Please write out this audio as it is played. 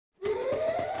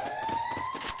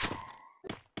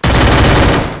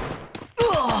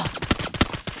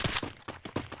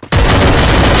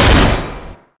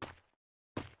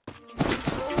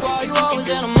you always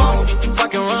in a mood.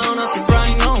 Fucking around, I see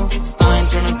bright no. I ain't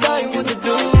tryna tell you what to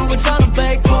do, we're tryna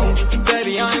play cool.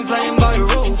 Baby, I ain't playing by your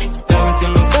rules.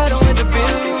 Everything look better with the view.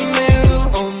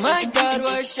 Oh my God,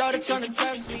 why is Shawty tryna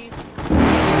test me?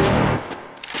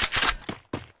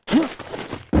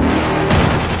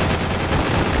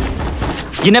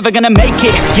 You're never gonna make it,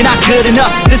 you're not good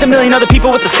enough. There's a million other people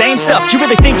with the same stuff. You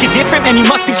really think you're different? Man, you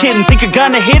must be kidding. Think you're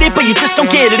gonna hit it, but you just don't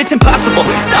get it. It's impossible,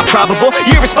 it's not probable,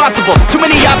 you're irresponsible. Too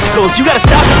many obstacles, you gotta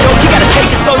stop it though. You gotta take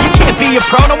it slow, you can't be a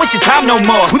pro. Don't waste your time no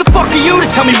more. Who the fuck are you to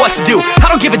tell me what to do? I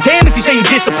don't give a damn if you say you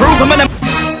disapprove. I'm gonna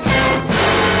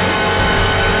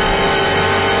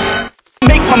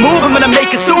make my move, I'm gonna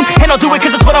make it soon. And I'll do it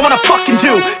cause it's what I wanna fucking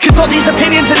do. Cause all these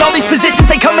opinions and all these positions,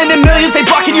 they come in millions, they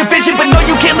blocking your vision. But no,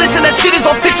 you can't listen, that shit is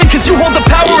all fiction. Cause you hold the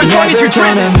power as long as you're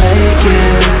driven. You're never gonna make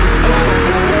it.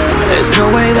 There's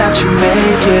no way that you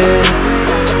make it.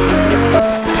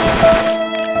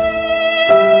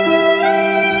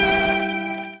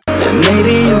 And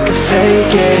maybe you can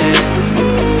fake it,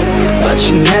 but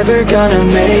you're never gonna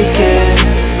make it.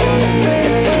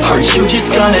 Are you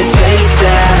just gonna take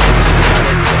that?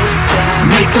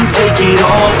 Make them take it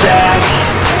all back.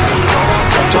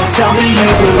 Don't tell me you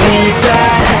believe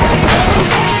that.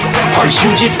 Are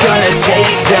you just gonna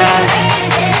take that?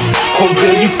 Or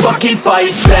will you fucking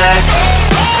fight back?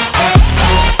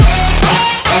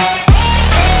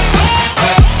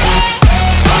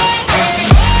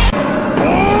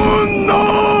 Oh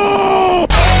no!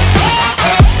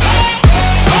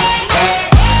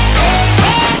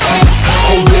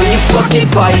 Or will you fucking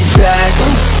fight back?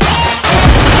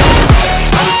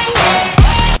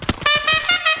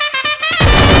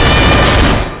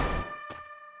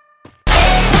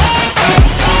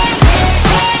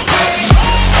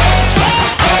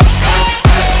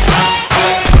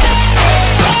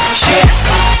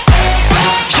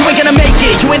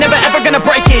 You ain't never ever gonna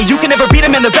break it. You can never beat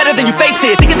them and they're better than you face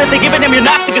it. Thinking that they give a damn, you're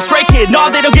not, think a stray kid.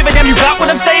 No, they don't give a damn, you got what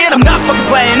I'm saying? I'm not fucking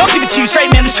playing, I'll give it to you straight,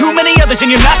 man. There's too many others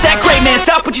and you're not that great, man.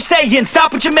 Stop what you're saying,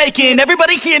 stop what you're making.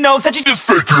 Everybody here knows that you just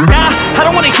faking. Nah, I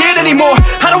don't wanna hear it anymore,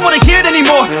 I don't wanna hear it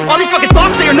anymore. All these fucking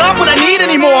thoughts, they are not what I need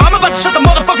anymore. I'm about to shut the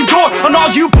motherfucking door on all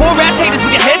you poor ass haters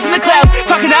with your heads in the clouds,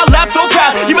 talking out loud so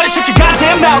proud. You better shut your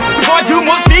goddamn mouth before I do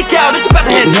more speak out. It's about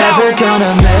to head south. You're never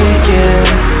gonna make it.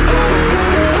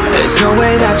 There's no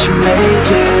way that you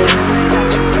make it.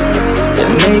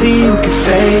 And maybe you can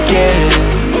fake it,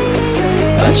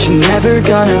 but you're never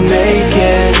gonna make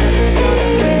it.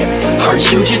 Are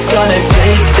you just gonna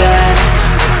take that?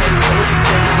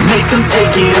 Make them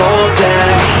take it all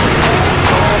back.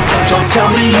 Don't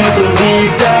tell me you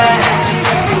believe that.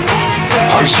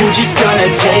 Are you just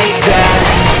gonna take that?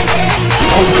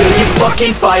 Or will you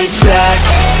fucking fight back?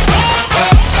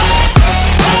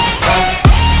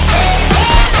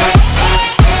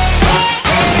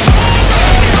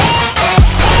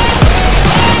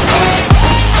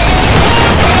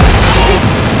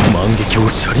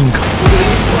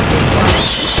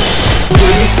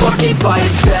 Will you fucking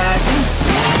fight back?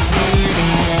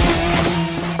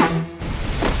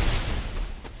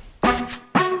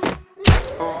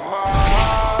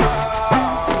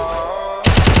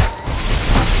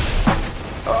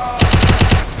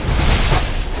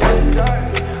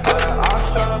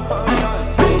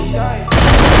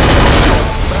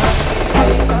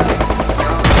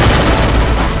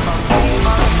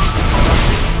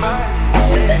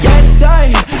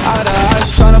 Out of eyes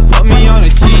tryna put me on a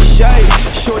t-shirt.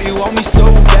 Shorty want me so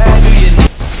bad, do you need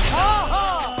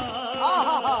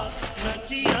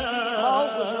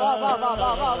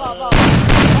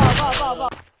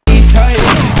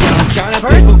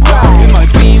First crowd, it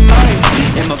might be mine,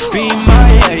 it might be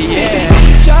mine, yeah.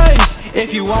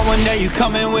 If you want one, then you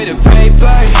coming with a paper.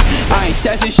 I ain't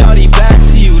texting shawty back,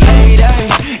 see you later.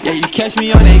 Yeah, you catch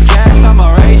me on that gas, I'm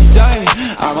a racer,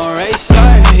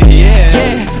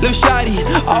 yeah. Lil' shawty,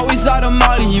 always out of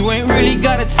Molly, you ain't really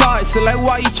gotta talk, so like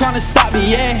why you tryna stop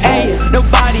me, yeah. Hey,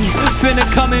 nobody finna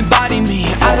come and body me,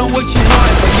 I know what you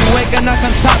want, but you ain't gonna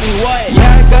come top me, what?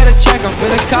 Yeah, I gotta check, I'm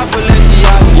finna cop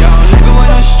Balenciaga, yo, I'm living when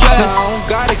I'm stressed, I don't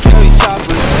gotta kill me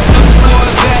choppers. Looking for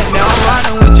a vet, now I'm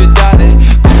riding with your daughter.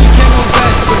 Gucci can't go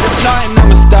best, but the flying,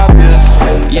 I'ma stop ya.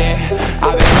 Yeah,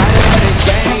 I've been riding with a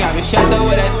gang, I've been shut up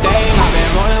with that thing, I've been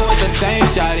rolling with the same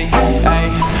shawty. Ay,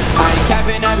 I ain't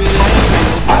capping every lane, man,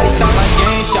 nobody stop my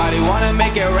game, shawty wanna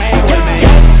make it rain with me.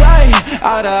 Yes,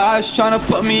 out of eyes tryna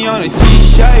put me on a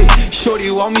t-shirt.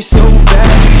 Shorty want me so bad,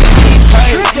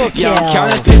 yeah, I'm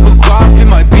counting paper crop, it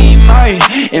might be mine,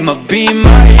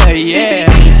 yeah.